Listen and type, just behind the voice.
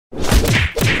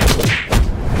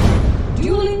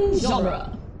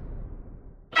genre.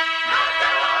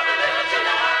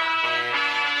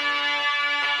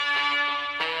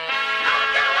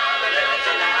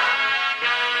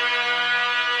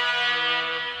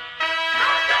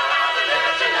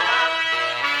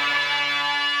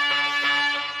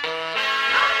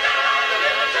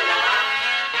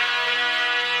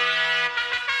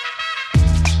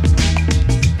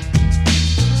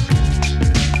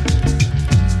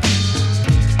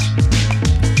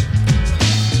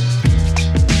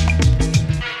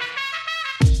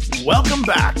 Welcome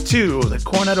back to the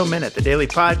Cornetto Minute, the daily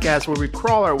podcast where we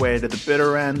crawl our way to the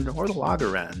bitter end or the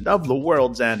lager end of the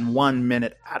world's end 1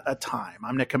 minute at a time.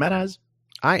 I'm Nick Jimenez.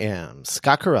 I am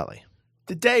Scott Corelli.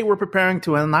 Today we're preparing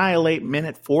to annihilate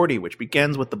minute 40, which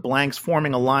begins with the Blanks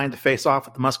forming a line to face off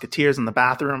with the Musketeers in the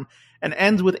bathroom and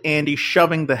ends with Andy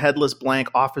shoving the headless Blank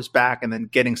off his back and then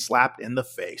getting slapped in the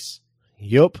face.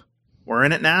 Yup. We're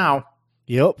in it now.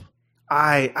 Yup.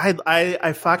 I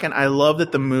love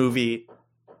that the movie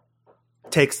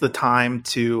takes the time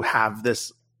to have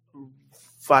this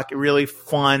really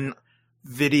fun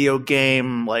video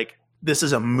game, like this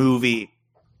is a movie,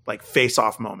 like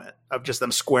face-off moment of just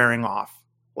them squaring off.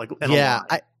 Like, yeah,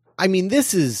 I mean,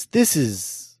 this is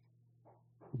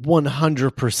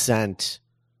 100%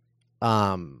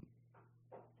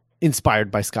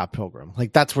 inspired by Scott Pilgrim.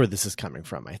 Like that's where this is coming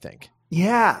from, I think.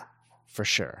 Yeah, for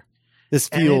sure. This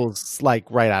feels like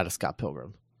right out of Scott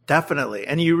Pilgrim. Definitely.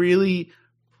 And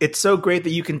it's so great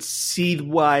that you can see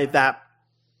why that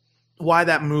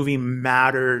movie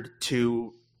mattered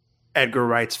to Edgar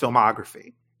Wright's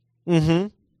filmography. Mm-hmm.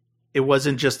 It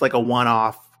wasn't just like a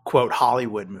one-off, quote,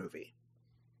 Hollywood movie.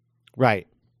 Right.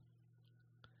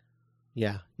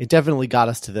 Yeah. It definitely got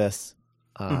us to this,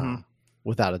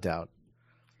 without a doubt.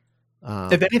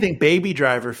 If anything, Baby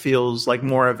Driver feels like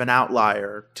more of an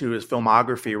outlier to his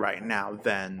filmography right now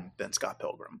than Scott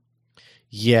Pilgrim.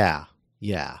 Yeah.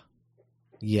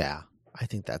 I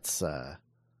think that's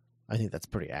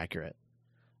pretty accurate.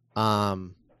 So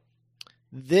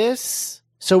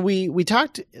we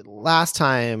talked last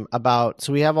time about,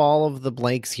 so we have all of the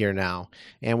blanks here now,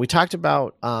 and we talked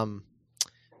about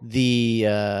the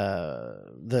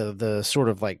sort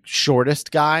of like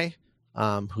shortest guy,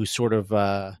 who's sort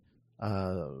of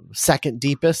second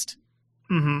deepest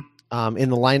in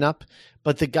the lineup,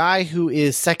 but the guy who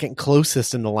is second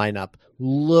closest in the lineup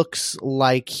looks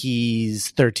like he's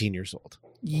 13 years old.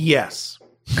 Yes.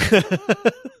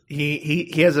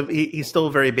 He's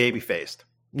still very baby faced.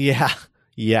 Yeah,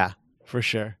 for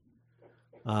sure.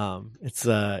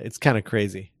 It's kind of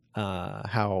crazy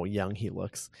how young he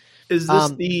looks. Is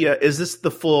this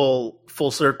the full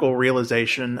circle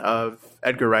realization of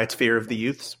Edgar Wright's fear of the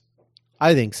youths?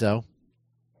 I think so.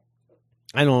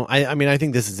 I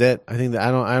think this is it. I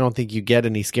don't think you get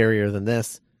any scarier than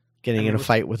this. Getting in a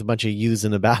fight with a bunch of youths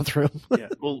in the bathroom. Yeah.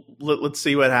 Well, let's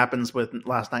see what happens with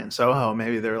Last Night in Soho.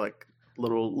 Maybe they're like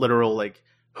literal like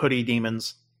hoodie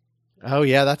demons. Oh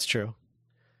yeah, that's true.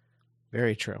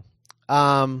 Very true.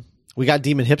 We got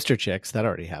demon hipster chicks. That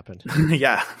already happened.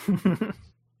 Yeah.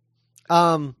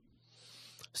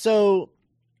 So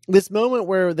this moment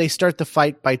where they start the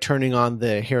fight by turning on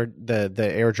the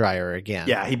air dryer again.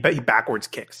 Yeah, he backwards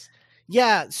kicks.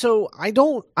 Yeah, so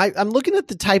I'm looking at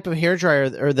the type of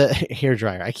hairdryer, or the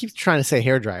hairdryer. I keep trying to say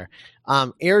hairdryer.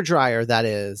 Air dryer, that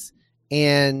is.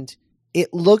 And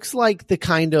it looks like the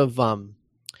kind of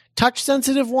touch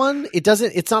sensitive one.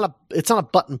 It's not a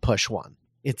button push one.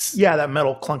 It's that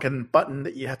metal clunking button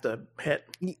that you have to hit.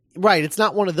 Right, it's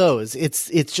not one of those. It's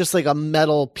just like a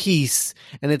metal piece,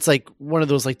 and it's like one of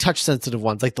those like touch sensitive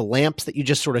ones, like the lamps that you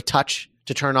just sort of touch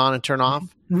to turn on and turn off.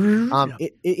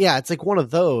 It's like one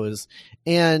of those.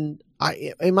 And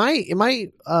am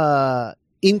I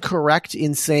incorrect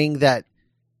in saying that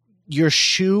your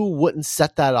shoe wouldn't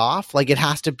set that off? Like it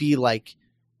has to be like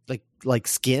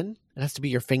skin. It has to be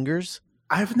your fingers.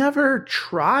 I've never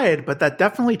tried, but that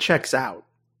definitely checks out.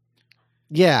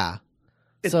 Yeah.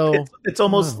 It's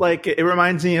almost like it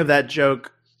reminds me of that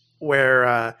joke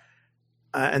where,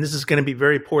 and this is going to be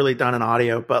very poorly done in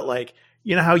audio, but like,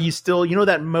 you know how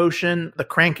that motion, the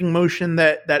cranking motion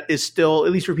that is still,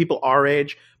 at least for people our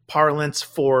age, parlance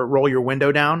for roll your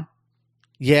window down.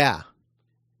 Yeah.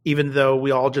 Even though we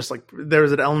all just like, there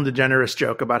was an Ellen DeGeneres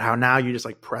joke about how now you just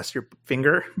like press your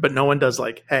finger, but no one does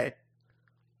like, hey,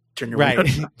 turn your window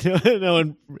down. No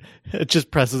one, it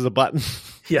just presses a button.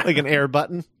 Yeah. Like an air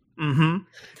button. Mm-hmm.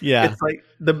 Yeah. It's like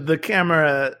the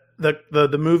camera,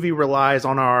 the movie relies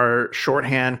on our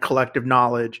shorthand collective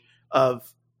knowledge of,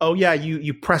 oh yeah,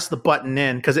 you press the button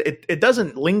in, because it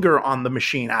doesn't linger on the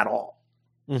machine at all.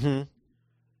 Mm-hmm.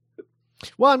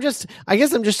 Well, I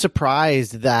guess I'm just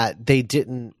surprised that they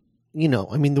didn't you know,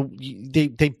 I mean,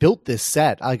 they built this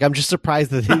set. Like, I'm just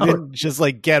surprised that they didn't just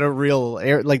like get a real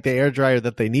the air dryer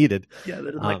that they needed. Yeah,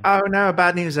 they're like, oh no,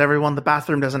 bad news, everyone. The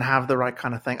bathroom doesn't have the right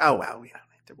kind of thing. Oh well, we don't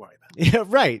need to worry about it. Yeah,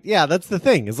 right. Yeah, that's the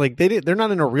thing. It's like they're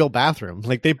not in a real bathroom.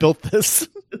 Like, they built this.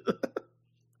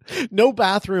 No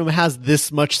bathroom has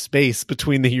this much space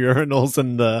between the urinals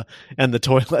and the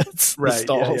toilets. Right. The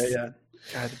stalls. Yeah.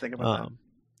 I had to think about that.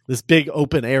 This big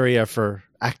open area for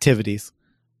activities.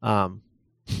 So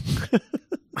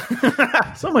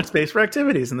much space for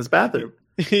activities in this bathroom.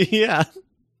 Yeah.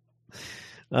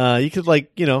 You could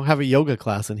have a yoga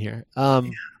class in here. So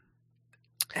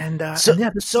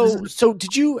have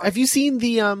you seen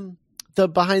the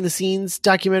behind the scenes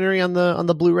documentary on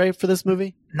the Blu-ray for this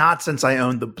movie? Not since I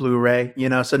owned the Blu-ray,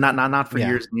 so not for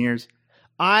years and years.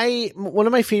 One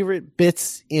of my favorite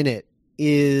bits in it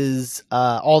is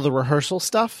all the rehearsal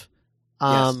stuff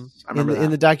in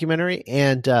the documentary.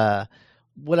 And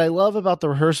what I love about the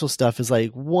rehearsal stuff is,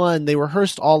 like, one, they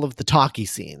rehearsed all of the talkie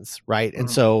scenes, right? And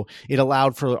so it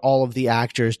allowed for all of the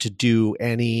actors to do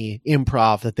any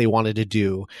improv that they wanted to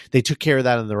do. They took care of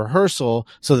that in the rehearsal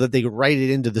so that they could write it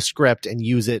into the script and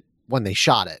use it when they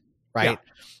shot it, right? Yeah.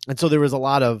 And so there was a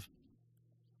lot of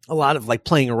like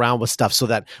playing around with stuff so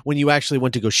that when you actually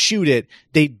went to go shoot it,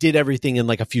 they did everything in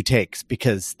like a few takes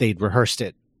because they'd rehearsed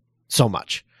it so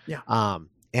much. Yeah.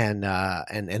 And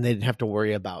they didn't have to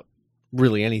worry about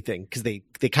really anything because they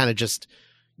kind of just,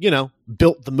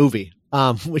 built the movie,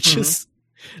 which is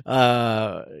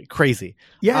crazy.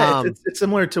 Yeah. It's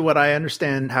similar to what I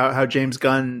understand how James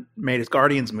Gunn made his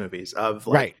Guardians movies of,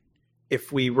 like, right.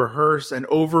 If we rehearse and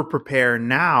over prepare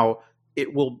now,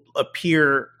 it will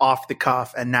appear off the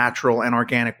cuff and natural and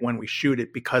organic when we shoot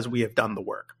it because we have done the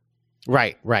work.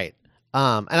 Right.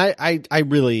 And I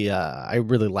really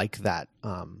like that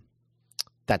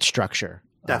structure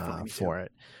definitely for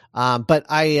it. But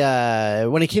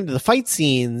when it came to the fight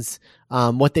scenes,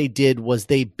 what they did was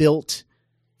they built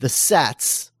the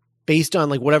sets based on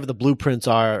like whatever the blueprints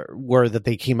were that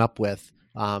they came up with.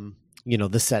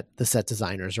 The set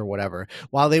designers or whatever.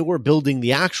 While they were building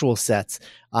the actual sets,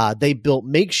 they built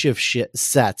makeshift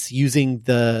sets using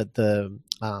the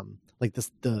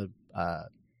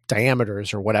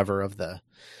diameters or whatever of the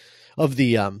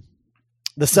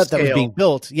set that was being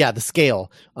built. Yeah, the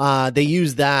scale. They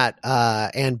used that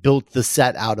and built the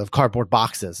set out of cardboard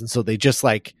boxes, and so they just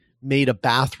like made a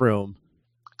bathroom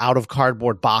out of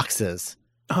cardboard boxes.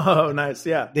 Oh, nice.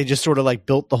 Yeah. They just sort of like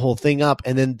built the whole thing up,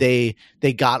 and then they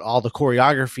got all the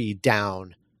choreography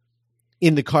down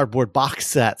in the cardboard box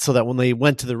set so that when they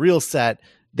went to the real set,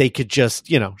 they could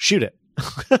just, shoot it.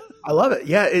 I love it.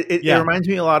 Yeah. It reminds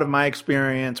me a lot of my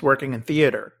experience working in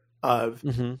theater of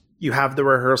you have the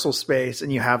rehearsal space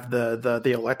and you have the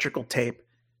electrical tape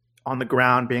on the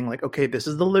ground being like, okay, this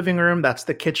is the living room. That's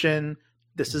the kitchen.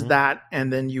 This is that.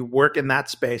 And then you work in that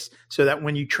space so that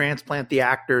when you transplant the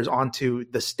actors onto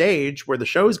the stage where the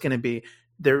show is going to be,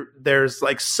 there's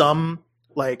like some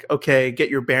like, okay, get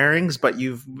your bearings, but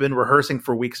you've been rehearsing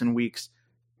for weeks and weeks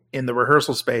in the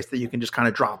rehearsal space that you can just kind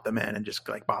of drop them in and just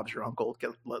like, Bob's your uncle.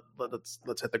 Let's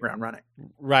hit the ground running.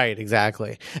 Right.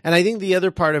 Exactly. And I think the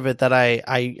other part of it that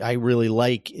I really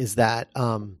like is that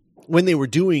when they were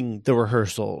doing the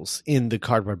rehearsals in the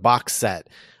cardboard box set,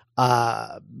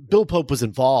 Bill Pope was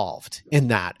involved in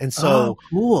that. And so,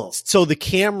 cool. So the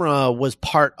camera was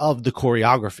part of the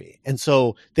choreography. And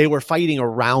so they were fighting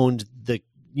around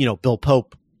Bill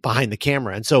Pope behind the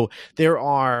camera. And so there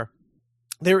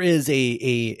is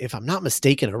if I'm not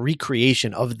mistaken, a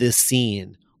recreation of this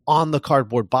scene on the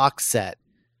cardboard box set,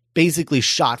 basically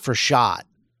shot for shot,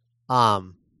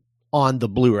 on the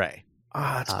Blu-ray.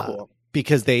 That's cool.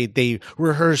 Because they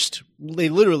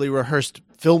literally rehearsed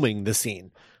filming the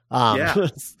scene.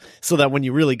 So that when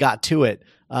you really got to it,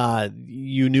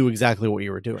 you knew exactly what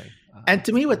you were doing. And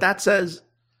to me, what that says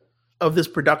of this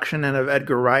production and of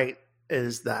Edgar Wright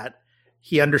is that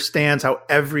he understands how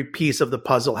every piece of the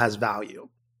puzzle has value.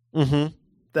 Mm-hmm.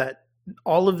 That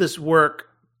all of this work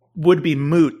would be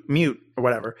mute or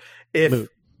whatever if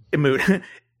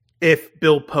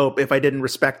Bill Pope, if I didn't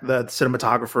respect the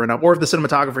cinematographer enough, or if the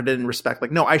cinematographer didn't respect,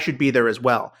 like, no, I should be there as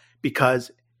well.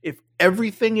 Because if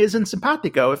everything isn't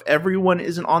simpatico, if everyone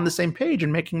isn't on the same page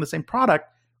and making the same product,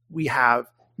 we have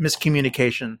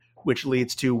miscommunication, which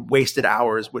leads to wasted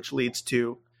hours, which leads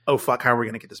to, oh, fuck, how are we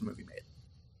going to get this movie made?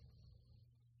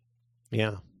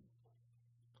 Yeah.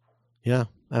 Yeah,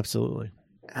 absolutely.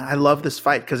 And I love this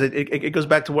fight because it goes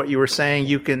back to what you were saying.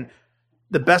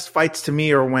 The best fights to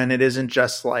me are when it isn't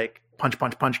just like punch,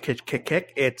 punch, punch, kick, kick,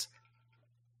 kick. It's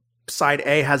side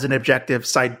A has an objective,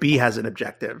 side B has an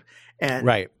objective. And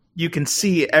right. you can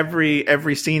see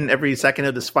every scene, every second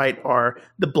of this fight are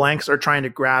the blanks are trying to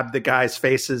grab the guys'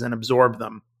 faces and absorb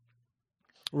them.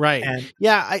 Right. And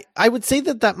yeah, I would say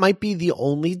that might be the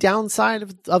only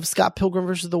downside of Scott Pilgrim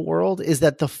versus the World, is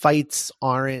that the fights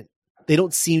they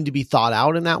don't seem to be thought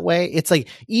out in that way. It's like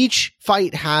each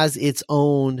fight has its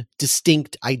own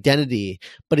distinct identity,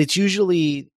 but it's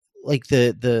usually like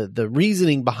the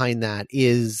reasoning behind that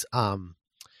is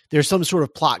there's some sort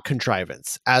of plot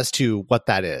contrivance as to what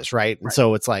that is, right? And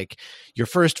so it's like your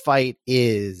first fight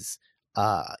is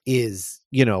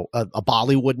you know, a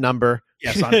Bollywood number,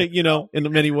 yes, you know, in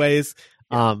many ways.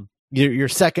 Yeah. Your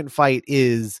second fight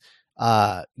is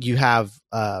you have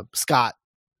Scott,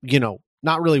 you know,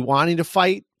 not really wanting to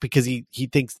fight because he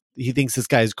thinks this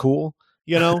guy's cool,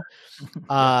 you know.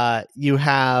 You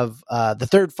have the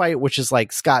third fight, which is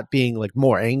like Scott being like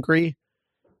more angry.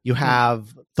 You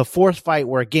have the fourth fight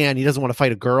where, again, he doesn't want to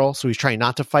fight a girl, so he's trying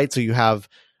not to fight. So you have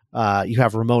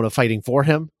Ramona fighting for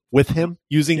him, with him,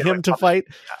 using him to fight.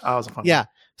 That was a fun one.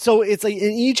 So it's like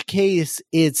in each case,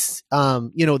 it's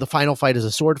you know, the final fight is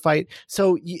a sword fight.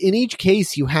 So in each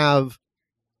case, you have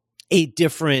a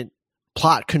different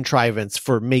plot contrivance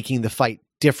for making the fight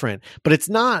different, but it's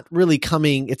not really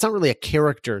a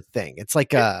character thing. It's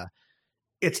like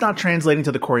it's not translating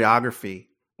to the choreography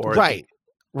or right.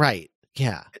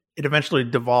 Yeah. It eventually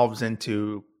devolves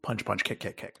into punch, punch, kick,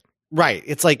 kick, kick. Right.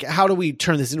 It's like, how do we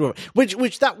turn this into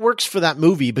which that works for that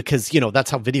movie because, you know, that's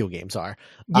how video games are.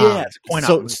 Yeah.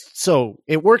 So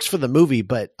it works for the movie,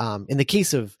 but in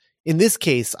this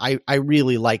case, I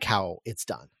really like how it's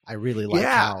done. I really like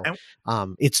how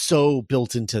it's so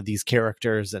built into these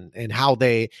characters and how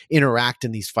they interact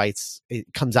in these fights.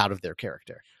 It comes out of their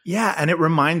character. Yeah. And it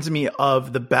reminds me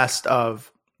of the best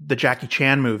of the Jackie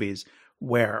Chan movies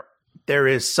where there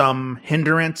is some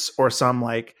hindrance or some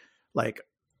like,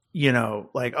 you know,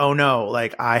 like, oh no,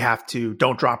 like I have to,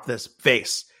 don't drop this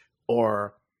vase,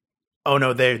 or, oh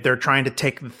no, they're trying to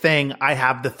take the thing. I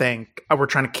have the thing. We're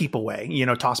trying to keep away, you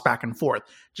know, toss back and forth,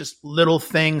 just little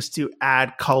things to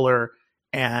add color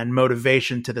and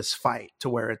motivation to this fight to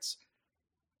where it's,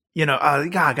 you know,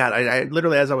 God, I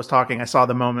literally, as I was talking, I saw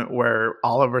the moment where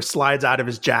Oliver slides out of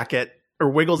his jacket or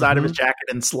wiggles out of his jacket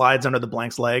and slides under the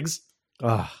blank's legs.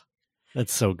 Oh,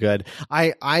 that's so good.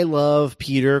 I love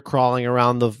Peter crawling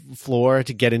around the floor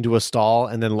to get into a stall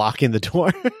and then locking the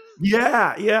door.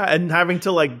 Yeah. And having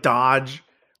to like dodge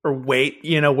or wait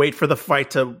for the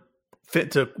fight to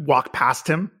walk past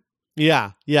him.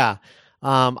 Yeah.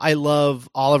 I love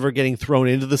Oliver getting thrown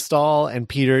into the stall and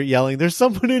Peter yelling, "There's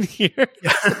someone in here."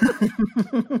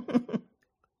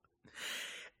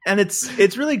 And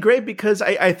it's really great because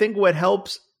I think what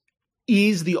helps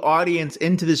ease the audience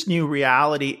into this new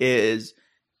reality is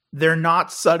they're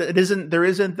not sudden. There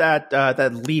isn't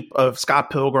that leap of Scott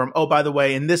Pilgrim. Oh, by the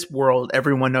way, in this world,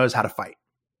 everyone knows how to fight.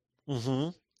 Mm-hmm.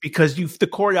 Because the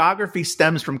choreography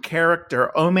stems from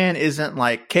character. O-Man isn't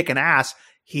like kicking ass.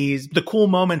 The cool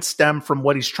moments stem from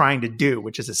what he's trying to do,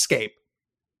 which is escape.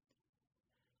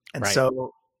 And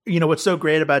so, you know, what's so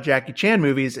great about Jackie Chan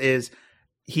movies is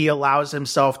he allows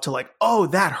himself to like, oh,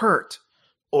 that hurt,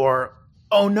 or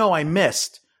oh no, I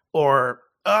missed, or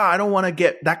I don't want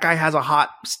to that guy has a hot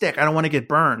stick. I don't want to get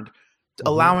burned. Mm-hmm.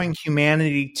 Allowing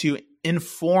humanity to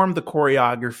inform the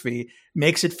choreography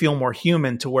makes it feel more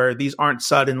human to where these aren't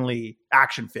suddenly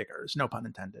action figures. No pun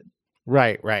intended.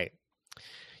 Right.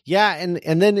 Yeah.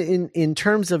 And then in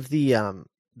terms of the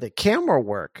camera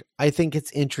work, I think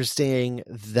it's interesting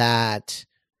that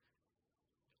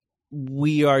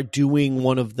we are doing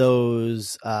one of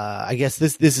those, I guess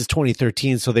this is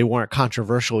 2013, so they weren't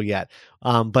controversial yet.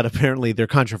 But apparently they're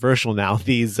controversial now.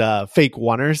 These fake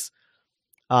oneers.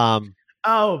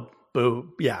 Oh,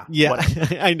 boo. Yeah.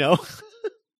 I know.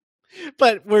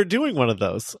 But we're doing one of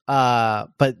those.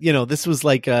 But you know, this was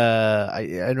like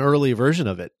an early version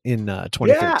of it in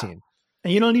 2013. Yeah.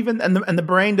 And you don't even, and the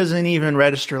brain doesn't even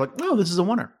register like, oh, this is a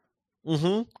oneer.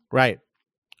 Mm-hmm. Right.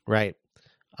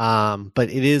 But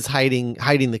it is hiding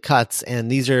the cuts,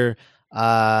 and these are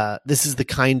this is the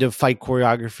kind of fight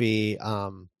choreography,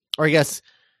 or I guess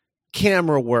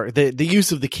camera work. The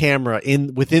use of the camera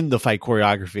within the fight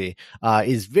choreography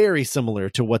is very similar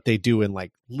to what they do in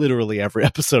like literally every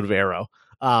episode of Arrow.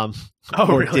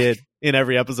 Really? Did in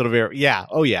every episode of Arrow. Yeah.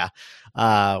 Oh yeah.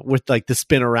 With like the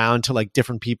spin around to like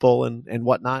different people and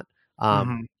whatnot.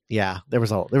 Yeah, there was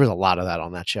a lot of that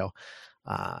on that show.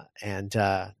 And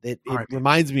it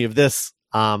reminds me of this.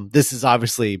 This is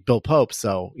obviously Bill Pope,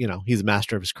 so you know he's a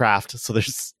master of his craft. So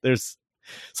there's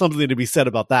something to be said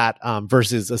about that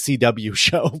versus a CW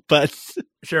show. But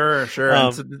sure.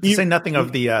 And to say nothing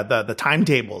of the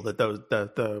timetable that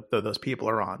those people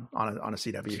are on a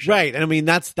CW show. Right. And I mean,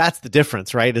 that's the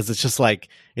difference, right? Is it's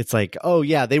like, oh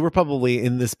yeah, they were probably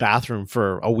in this bathroom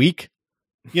for a week,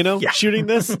 shooting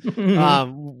this.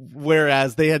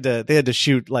 Whereas they had to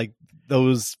shoot like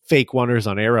those fake wonders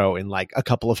on Arrow in like a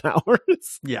couple of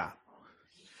hours. Yeah.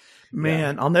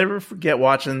 Man, I'll never forget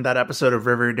watching that episode of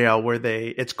Riverdale where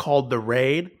it's called The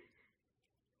Raid.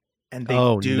 And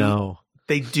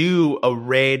they do a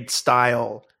raid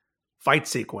style fight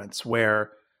sequence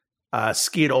where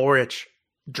Skeet Ulrich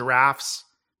drafts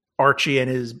Archie and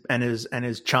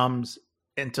his chums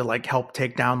into like help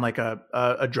take down like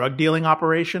a drug dealing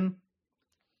operation.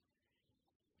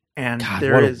 And God,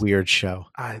 what a weird show.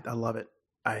 I love it.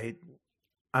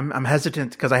 I'm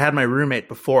hesitant because I had my roommate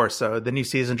before, so the new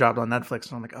season dropped on Netflix,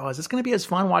 and I'm like, oh, is this going to be as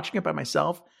fun watching it by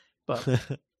myself? But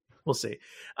we'll see.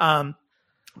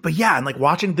 But yeah, and like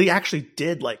watching, they actually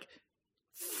did like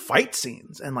fight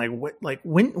scenes, and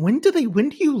when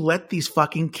do you let these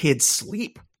fucking kids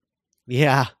sleep?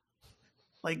 Yeah,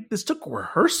 like this took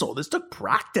rehearsal, this took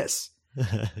practice.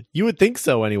 You would think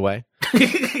so, anyway.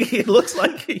 It looks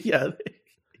like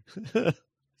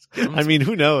I mean,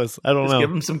 who knows? I don't know. Give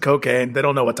them some cocaine. They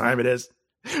don't know what time it is.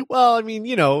 Well, I mean,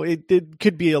 it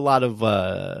could be a lot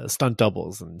of stunt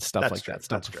doubles and stuff like that,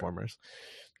 stunt performers.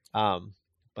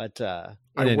 But I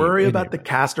worry about the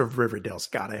cast of Riverdale,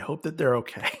 Scott. I hope that they're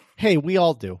okay. Hey, we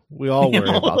all do. We all worry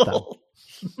about them.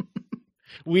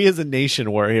 We as a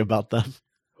nation worry about them.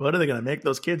 What are they going to make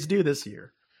those kids do this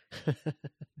year?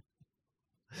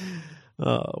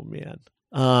 Oh man.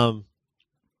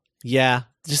 Yeah,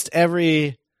 just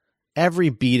every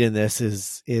beat in this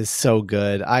is so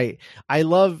good. I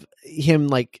love him,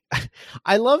 like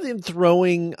I love him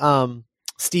throwing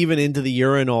Steven into the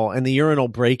urinal and the urinal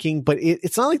breaking, but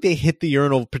it's not like they hit the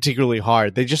urinal particularly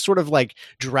hard. They just sort of like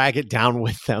drag it down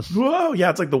with them. Whoa,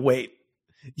 yeah, it's like the weight.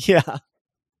 Yeah.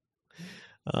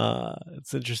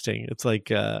 It's interesting. It's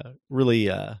like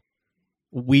really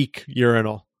weak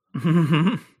urinal.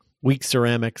 Weak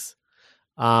ceramics.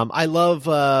 I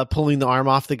love pulling the arm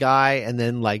off the guy and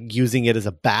then like using it as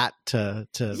a bat to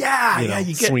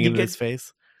swing in his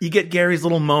face. You get Gary's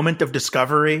little moment of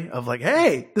discovery of like,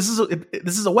 hey, this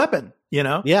is a weapon,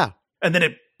 Yeah. And then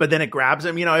it grabs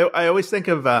him. I always think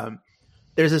of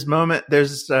there's this moment.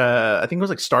 There's I think it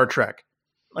was like Star Trek,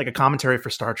 like a commentary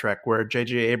for Star Trek, where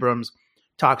J.J. Abrams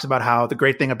talks about how the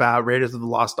great thing about Raiders of the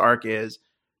Lost Ark is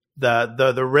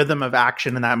the rhythm of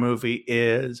action in that movie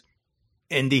is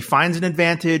Indy finds an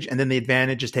advantage and then the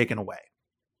advantage is taken away.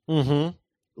 Mm-hmm.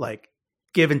 Like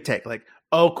give and take. Like,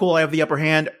 oh, cool, I have the upper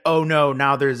hand. Oh no,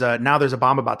 now there's a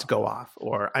bomb about to go off,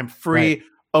 or I'm free. Right.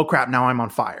 Oh crap, now I'm on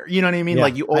fire. You know what I mean? Yeah.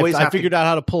 Like you always I figured out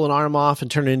how to pull an arm off and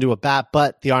turn it into a bat,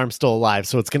 but the arm's still alive,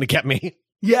 so it's going to get me.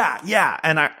 Yeah.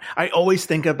 And I always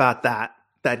think about that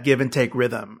give and take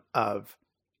rhythm of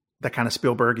that kind of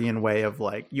Spielbergian way of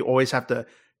like, you always have to,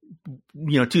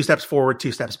 2 steps forward,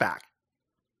 2 steps back.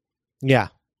 Yeah.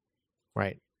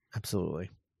 Right. Absolutely.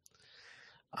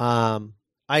 It's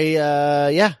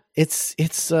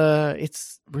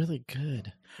really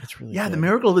good. It's really good. The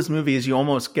miracle of this movie is you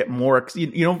almost get more,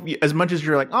 as much as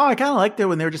you're like, oh, I kind of liked it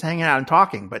when they were just hanging out and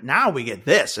talking, but now we get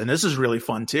this, and this is really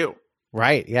fun too.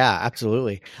 Right. Yeah,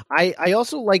 absolutely. I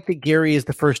also like that Gary is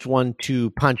the first one to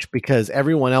punch because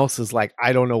everyone else is like,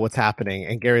 I don't know what's happening.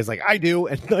 And Gary's like, I do.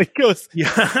 And like goes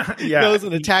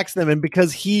and attacks them. And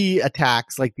because he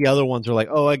attacks, like the other ones are like,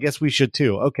 oh, I guess we should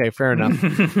too. Okay, fair enough.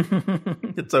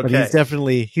 It's okay. But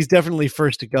he's definitely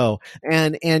first to go.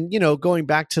 And going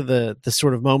back to the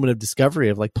sort of moment of discovery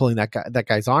of like pulling that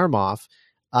guy's arm off,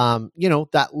 that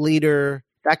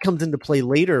comes into play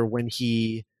later when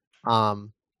he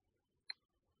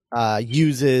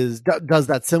does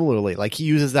that similarly. Like he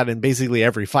uses that in basically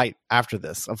every fight after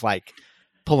this of like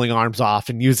pulling arms off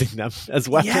and using them as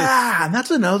weapons. Yeah, and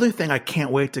that's another thing I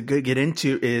can't wait to get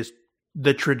into is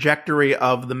the trajectory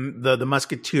of the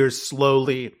Musketeers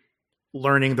slowly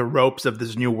learning the ropes of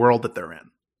this new world that they're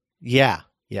in. Yeah.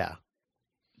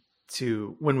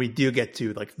 To when we do get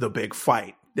to like the big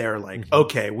fight, they're like,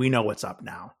 okay, we know what's up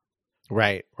now.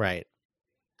 Right.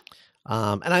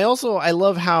 And I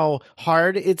love how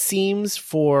hard it seems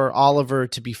for Oliver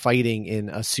to be fighting in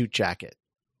a suit jacket,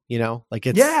 like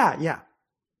it's,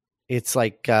 it's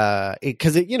like,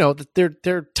 cause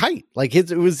they're tight. Like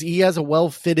he has a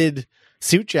well-fitted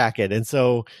suit jacket. And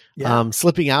so,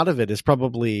 slipping out of it is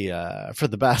probably, for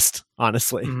the best,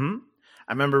 honestly. Mm-hmm.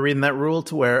 I remember reading that rule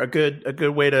to where a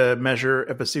good way to measure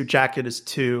if a suit jacket is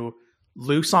too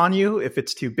loose on you if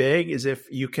it's too big is if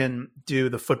you can do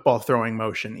the football throwing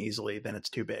motion easily, then it's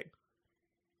too big.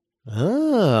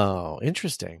 Oh,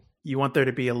 interesting. You want there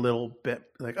to be a little bit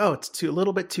like, oh, it's a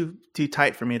little bit too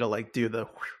tight for me to like do the,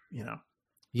 you know.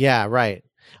 Yeah, right.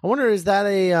 I wonder, is that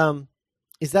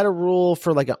a rule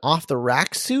for like an off the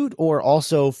rack suit or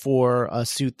also for a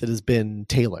suit that has been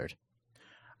tailored?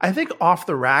 I think off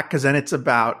the rack, because then it's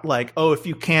about like, oh, if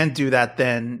you can do that,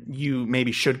 then you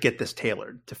maybe should get this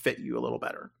tailored to fit you a little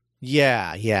better.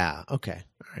 Yeah. Okay.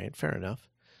 All right. Fair enough.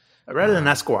 I read it in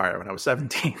Esquire when I was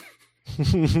 17.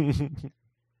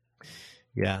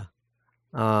 Yeah.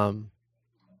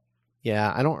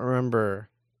 Yeah. I don't remember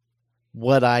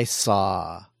what I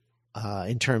saw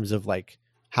in terms of like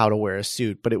how to wear a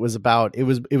suit, but it was about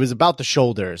the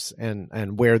shoulders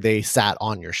and where they sat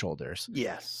on your shoulders.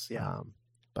 Yes. Yeah.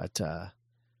 But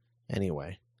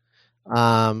anyway,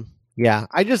 yeah,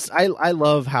 I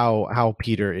love how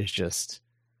Peter is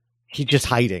he's just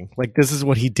hiding. Like, this is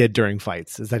what he did during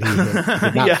fights, is that he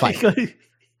did not fight.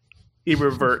 He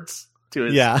reverts to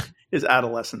his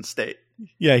adolescent state.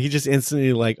 Yeah, he just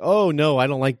instantly like, oh no, I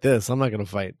don't like this. I'm not going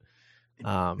to fight.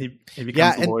 He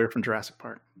becomes the lawyer from Jurassic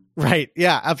Park. Right.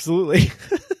 Yeah, absolutely.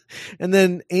 And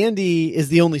then Andy is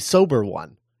the only sober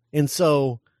one. And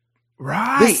so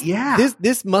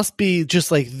this must be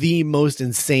just like the most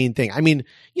insane thing. I mean,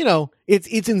 you know, it's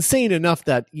insane enough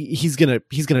that he's gonna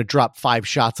drop 5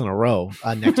 shots in a row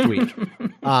next week.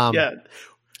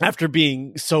 After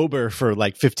being sober for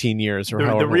like 15 years or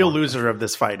however the real long. loser of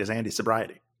this fight is Andy's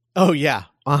sobriety. Oh yeah,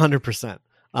 100%.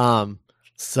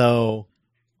 So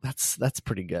that's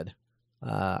pretty good.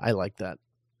 I like that.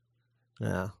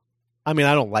 Yeah. I mean,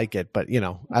 I don't like it, but you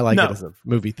know, I like it as a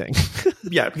movie thing.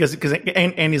 Yeah, because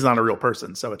Andy's not a real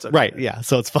person, so it's okay. Right. Yeah,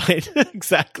 so it's fine.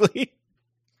 Exactly.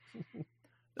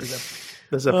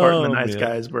 There's a part in The Nice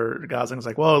Guys where Gosling's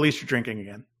like, "Well, at least you're drinking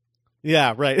again."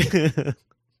 Yeah. Right.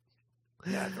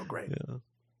 Yeah, I feel great.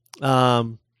 Yeah.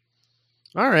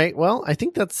 All right. Well, I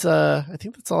think that's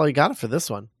all I got for this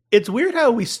one. It's weird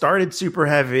how we started super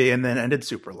heavy and then ended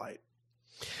super light.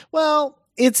 Well,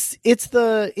 it's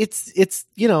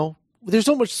you know, there's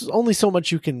only so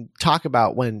much you can talk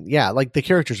about when like the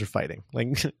characters are fighting.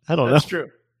 Like, I don't know. That's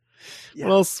true. Yeah.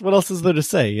 What else is there to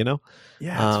say, you know?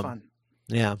 Yeah, it's fun.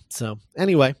 Yeah. So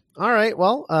anyway, all right.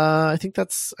 Well, I think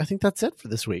that's it for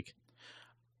this week.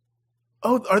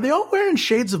 Oh, are they all wearing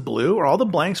shades of blue? Are all the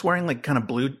blanks wearing like kind of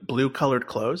blue colored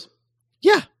clothes?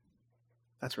 Yeah.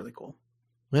 That's really cool.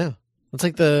 Yeah. It's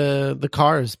like the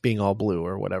cars being all blue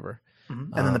or whatever.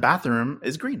 Mm-hmm. And then the bathroom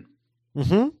is green.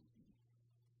 Mm-hmm.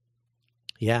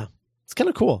 Yeah. It's kind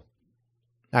of cool,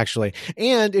 actually.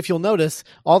 And if you'll notice,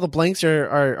 all the blanks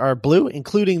are blue,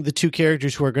 including the 2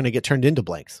 characters who are going to get turned into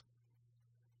blanks.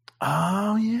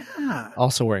 Oh, yeah.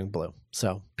 Also wearing blue.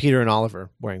 So Peter and Oliver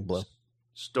wearing blue.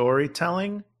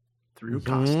 Storytelling through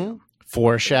costume.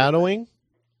 Foreshadowing.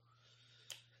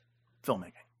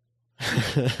 Filmmaking.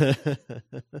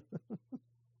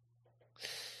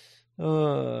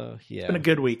 Yeah. It's been a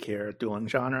good week here at Dueling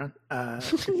Genre.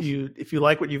 If you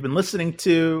like what you've been listening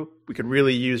to, we could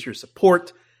really use your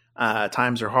support.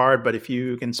 Times are hard, but if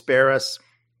you can spare us,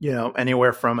 you know,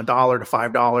 anywhere from $1 to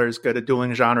 $5, go to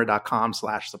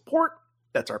duelinggenre.com/support.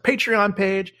 That's our Patreon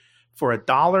page. For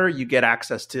 $1, you get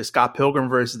access to Scott Pilgrim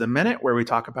versus the Minute, where we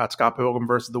talk about Scott Pilgrim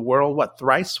versus the World,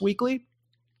 thrice weekly?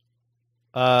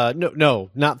 No,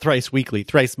 not thrice weekly,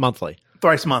 thrice monthly.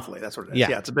 Thrice monthly, that's what it is.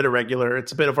 Yeah, it's a bit irregular.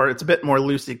 It's a bit more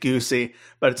loosey-goosey,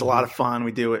 but it's a lot of fun.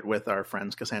 We do it with our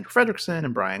friends Cassandra Fredrickson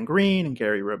and Brian Green and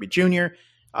Gary Roby Jr.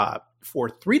 For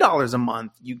 $3 a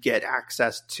month, you get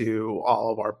access to all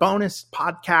of our bonus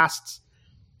podcasts,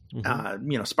 you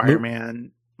know,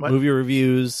 Spider-Man... Movie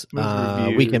reviews,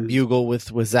 Weekend Bugle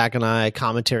with Zach and I,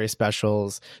 commentary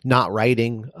specials, Not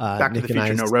Writing. Back Nick to the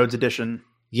Future, No Roads edition.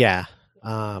 Yeah.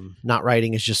 Not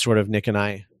Writing is just sort of Nick and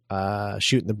I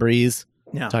shooting the breeze,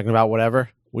 talking about whatever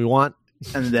we want.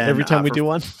 And then every time we do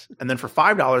one. And then for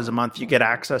 $5 a month, you get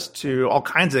access to all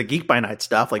kinds of Geek by Night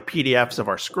stuff, like PDFs of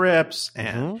our scripts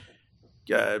and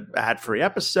ad-free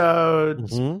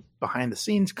episodes, behind the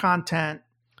scenes content.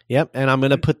 Yep, and I'm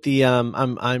going to put the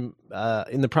I'm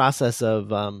in the process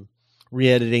of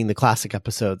re-editing the classic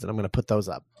episodes, and I'm going to put those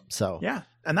up. So yeah,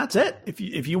 and that's it. If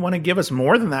you want to give us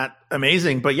more than that,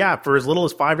 amazing. But yeah, for as little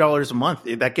as $5 a month,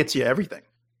 that gets you everything.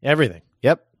 Everything.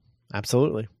 Yep,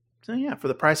 absolutely. So yeah, for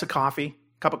the price of cup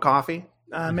of coffee,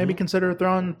 maybe consider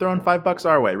throwing $5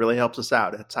 our way. It really helps us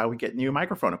out. That's how we get new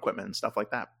microphone equipment and stuff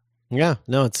like that. Yeah,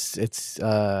 no, it's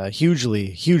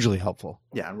hugely helpful.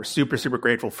 Yeah, and we're super, super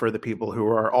grateful for the people who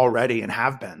are already and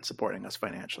have been supporting us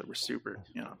financially. We're super,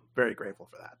 very grateful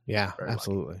for that. Yeah,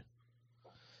 absolutely.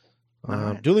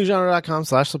 right.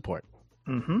 duelinggenre.com/support.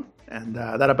 Mm-hmm. And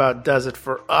that about does it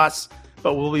for us.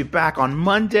 But we'll be back on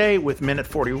Monday with Minute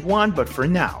 41. But for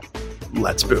now,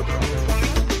 let's boo.